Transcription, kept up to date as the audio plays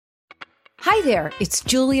Hi there, it's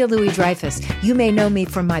Julia Louis-Dreyfus. You may know me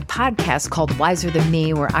from my podcast called Wiser Than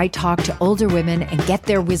Me, where I talk to older women and get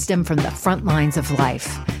their wisdom from the front lines of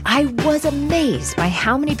life. I was amazed by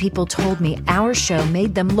how many people told me our show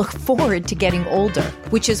made them look forward to getting older,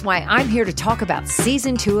 which is why I'm here to talk about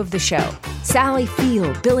season 2 of the show. Sally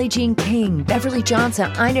Field, Billie Jean King, Beverly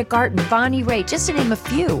Johnson, Ina Garten, Bonnie Raitt, just to name a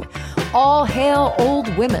few. All hail old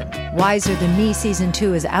women. Wiser Than Me season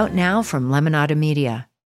 2 is out now from Lemonada Media.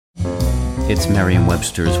 It's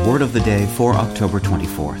Merriam-Webster's Word of the Day for October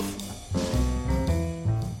 24th.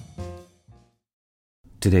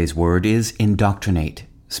 Today's word is indoctrinate,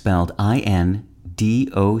 spelled I-N-D-O-C-T-R-I-N-A-T-E.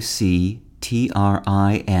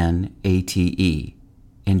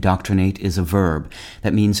 Indoctrinate is a verb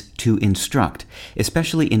that means to instruct,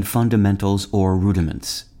 especially in fundamentals or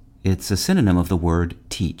rudiments. It's a synonym of the word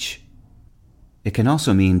teach. It can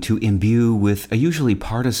also mean to imbue with a usually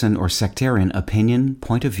partisan or sectarian opinion,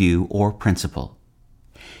 point of view, or principle.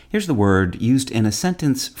 Here's the word used in a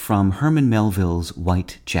sentence from Herman Melville's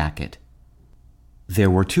White Jacket. There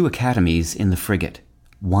were 2 academies in the frigate.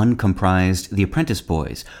 One comprised the apprentice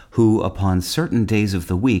boys, who, upon certain days of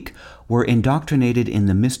the week, were indoctrinated in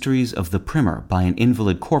the mysteries of the primer by an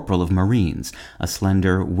invalid corporal of Marines, a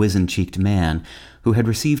slender, wizzen-cheeked man, who had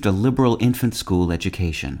received a liberal infant school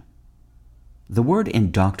education. The word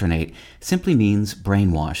indoctrinate simply means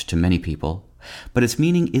brainwash to many people, but its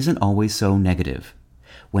meaning isn't always so negative.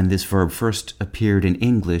 When this verb first appeared in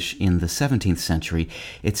English in the 17th century,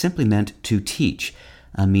 it simply meant to teach,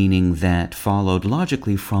 a meaning that followed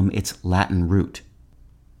logically from its Latin root.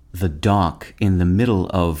 The doc in the middle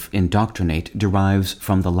of indoctrinate derives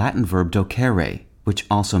from the Latin verb docēre, which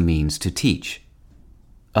also means to teach.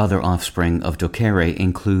 Other offspring of docēre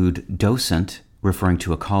include docent, referring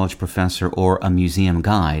to a college professor or a museum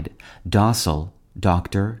guide, docile,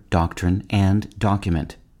 doctor, doctrine, and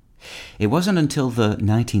document. It wasn't until the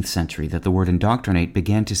 19th century that the word indoctrinate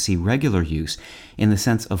began to see regular use in the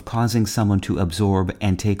sense of causing someone to absorb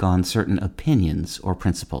and take on certain opinions or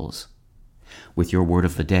principles. With your word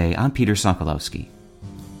of the day, I'm Peter Sokolowski.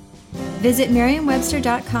 Visit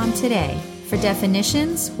Merriam-Webster.com today for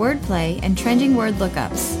definitions, wordplay, and trending word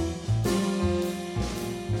lookups.